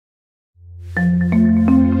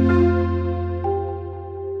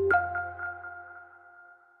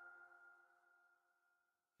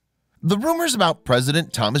The rumors about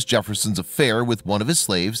President Thomas Jefferson's affair with one of his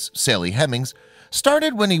slaves, Sally Hemings,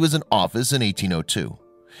 started when he was in office in 1802.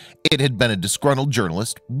 It had been a disgruntled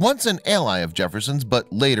journalist, once an ally of Jefferson's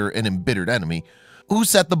but later an embittered enemy, who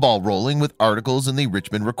set the ball rolling with articles in the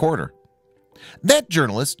Richmond Recorder. That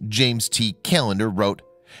journalist, James T. Callender, wrote,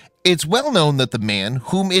 "It's well known that the man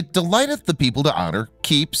whom it delighteth the people to honor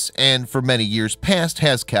keeps, and for many years past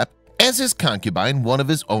has kept, as his concubine one of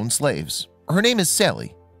his own slaves. Her name is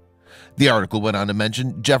Sally." The article went on to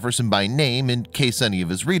mention Jefferson by name in case any of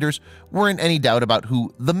his readers were in any doubt about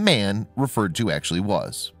who the man referred to actually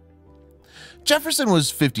was. Jefferson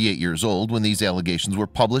was 58 years old when these allegations were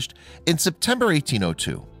published in September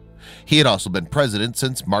 1802. He had also been president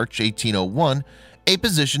since March 1801, a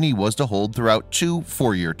position he was to hold throughout 2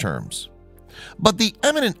 four-year terms. But the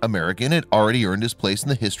eminent American had already earned his place in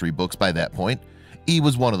the history books by that point. He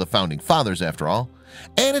was one of the founding fathers, after all,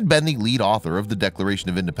 and had been the lead author of the Declaration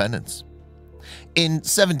of Independence. In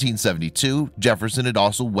 1772, Jefferson had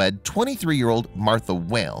also wed 23-year-old Martha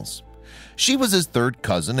Wales. She was his third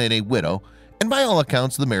cousin and a widow, and by all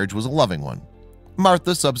accounts the marriage was a loving one.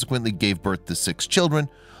 Martha subsequently gave birth to 6 children,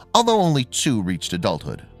 although only 2 reached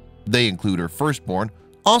adulthood. They include her firstborn,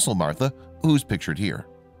 also Martha, who's pictured here.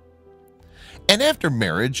 And after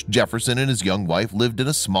marriage, Jefferson and his young wife lived in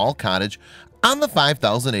a small cottage on the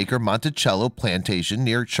 5,000-acre Monticello plantation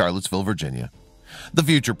near Charlottesville, Virginia. The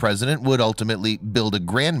future president would ultimately build a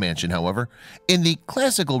grand mansion, however, in the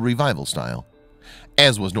classical revival style.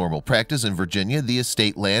 As was normal practice in Virginia, the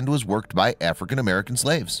estate land was worked by African-American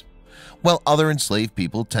slaves, while other enslaved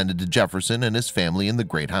people tended to Jefferson and his family in the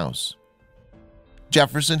Great House.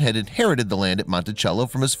 Jefferson had inherited the land at Monticello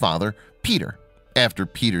from his father, Peter, after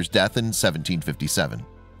Peter's death in 1757.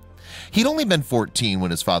 He'd only been 14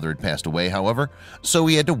 when his father had passed away, however, so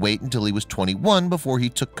he had to wait until he was 21 before he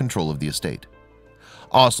took control of the estate.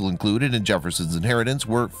 Also included in Jefferson's inheritance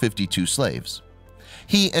were 52 slaves.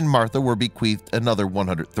 He and Martha were bequeathed another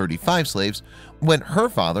 135 slaves when her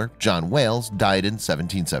father, John Wales, died in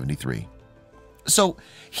 1773. So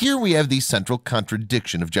here we have the central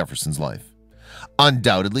contradiction of Jefferson's life.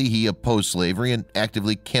 Undoubtedly, he opposed slavery and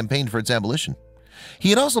actively campaigned for its abolition. He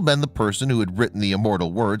had also been the person who had written the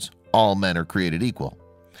immortal words, "All men are created equal."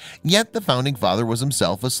 Yet the founding father was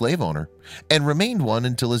himself a slave owner and remained one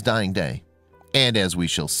until his dying day. And as we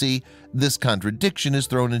shall see, this contradiction is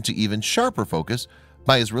thrown into even sharper focus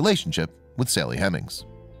by his relationship with Sally Hemings.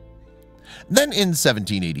 Then in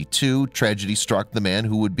 1782, tragedy struck the man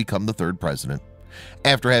who would become the 3rd president.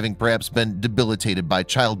 After having perhaps been debilitated by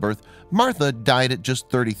childbirth, Martha died at just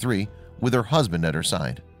 33 with her husband at her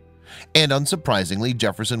side. And unsurprisingly,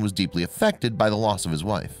 Jefferson was deeply affected by the loss of his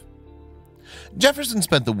wife. Jefferson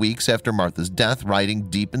spent the weeks after Martha's death riding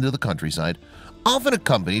deep into the countryside, often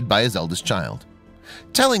accompanied by his eldest child.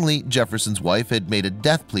 Tellingly, Jefferson's wife had made a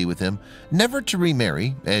death plea with him never to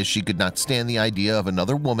remarry, as she could not stand the idea of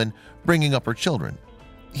another woman bringing up her children.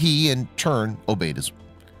 He in turn obeyed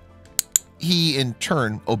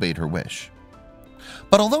her wish.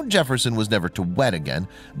 But although Jefferson was never to wed again,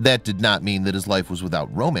 that did not mean that his life was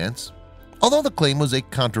without romance. Although the claim was a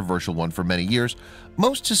controversial one for many years,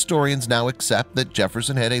 most historians now accept that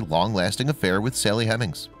Jefferson had a long-lasting affair with Sally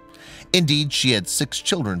Hemings. Indeed, she had 6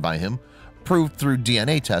 children by him, proved through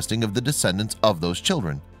DNA testing of the descendants of those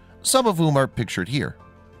children, some of whom are pictured here.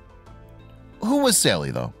 Who was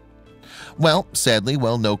Sally, though? Well, sadly,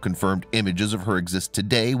 while no confirmed images of her exist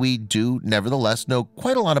today, we do nevertheless know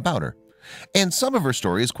quite a lot about her, and some of her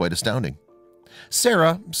story is quite astounding.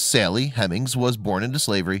 Sally Hemings was born into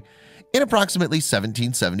slavery in approximately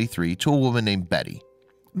 1773 to a woman named Betty.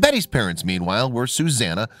 Betty's parents, meanwhile, were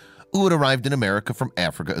Susanna, who had arrived in America from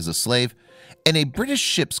Africa as a slave, and a British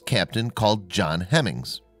ship's captain called John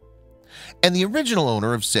Hemings. And the original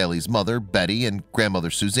owner of Sally's mother, Betty, and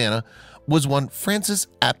grandmother Susanna was one Francis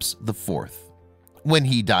Epps IV. When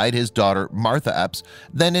he died, his daughter Martha Epps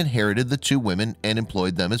then inherited the 2 women and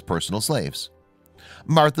employed them as personal slaves.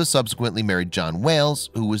 Martha subsequently married John Wales,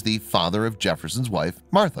 who was the father of Jefferson's wife,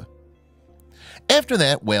 Martha. After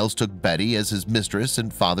that, Wales took Betty as his mistress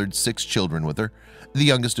and fathered 6 children with her, the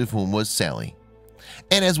youngest of whom was Sally.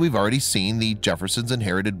 And as we've already seen, the Jeffersons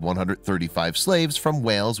inherited 135 slaves from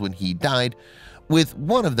Wales when he died, with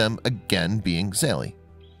one of them again being Sally.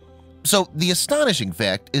 So the astonishing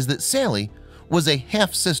fact is that Sally was a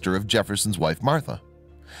half-sister of Jefferson's wife Martha.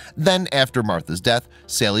 Then, after Martha's death,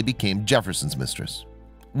 Sally became Jefferson's mistress.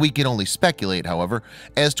 We can only speculate, however,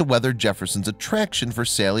 as to whether Jefferson's attraction for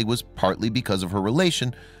Sally was partly because of her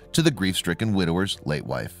relation to the grief-stricken widower's late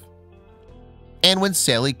wife. And when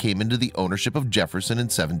Sally came into the ownership of Jefferson in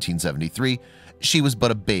 1773, she was but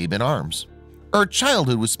a babe in arms. Her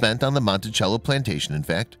childhood was spent on the Monticello plantation, in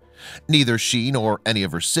fact. Neither she nor any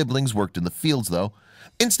of her siblings worked in the fields, though.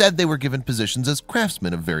 Instead, they were given positions as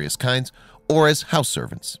craftsmen of various kinds or as house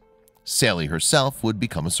servants. Sally herself would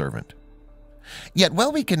become a servant. Yet,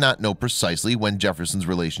 while we cannot know precisely when Jefferson's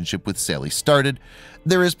relationship with Sally started,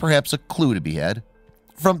 there is perhaps a clue to be had.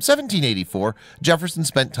 From 1784, Jefferson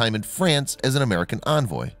spent time in France as an American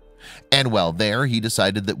envoy, and while there he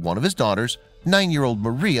decided that one of his daughters, 9-year-old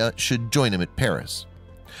Maria, should join him at Paris.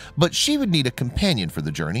 But she would need a companion for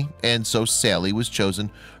the journey, and so Sally was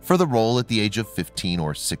chosen for the role at the age of 15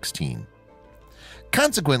 or 16.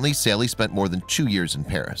 Consequently, Sally spent more than 2 years in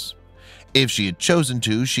Paris. If she had chosen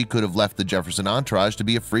to, she could have left the Jefferson entourage to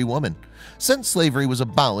be a free woman, since slavery was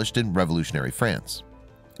abolished in Revolutionary France.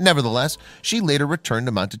 Nevertheless, she later returned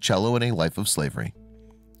to Monticello in a life of slavery.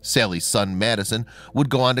 Sally's son Madison would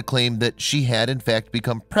go on to claim that she had in fact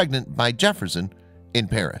become pregnant by Jefferson in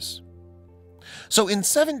Paris. So in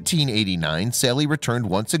 1789, Sally returned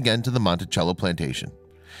once again to the Monticello plantation.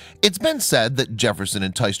 It's been said that Jefferson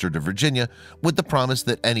enticed her to Virginia with the promise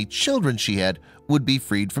that any children she had would be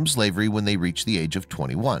freed from slavery when they reached the age of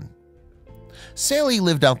 21. Sally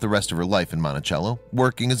lived out the rest of her life in Monticello,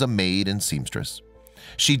 working as a maid and seamstress.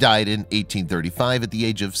 She died in 1835 at the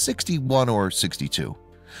age of 61 or 62,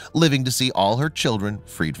 living to see all her children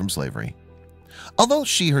freed from slavery, although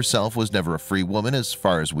she herself was never a free woman as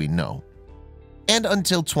far as we know. And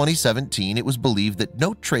until 2017, it was believed that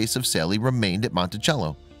no trace of Sally remained at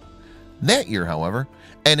Monticello. That year, however,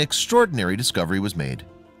 an extraordinary discovery was made: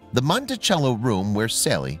 the Monticello room where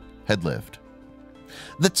Sally had lived.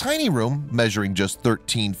 The tiny room, measuring just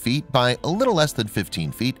 13 feet by a little less than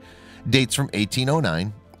 15 feet, dates from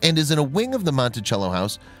 1809 and is in a wing of the Monticello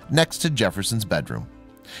house next to Jefferson's bedroom.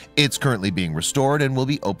 It's currently being restored and will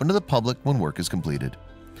be open to the public when work is completed.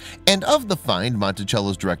 And of the find,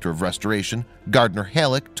 Monticello's director of restoration, Gardner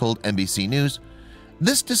Halleck, told NBC News,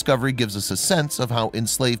 "This discovery gives us a sense of how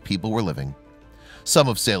enslaved people were living. Some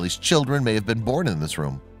of Sally's children may have been born in this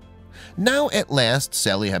room." Now at last,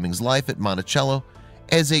 Sally Hemings' life at Monticello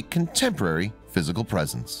as a contemporary physical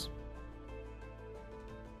presence.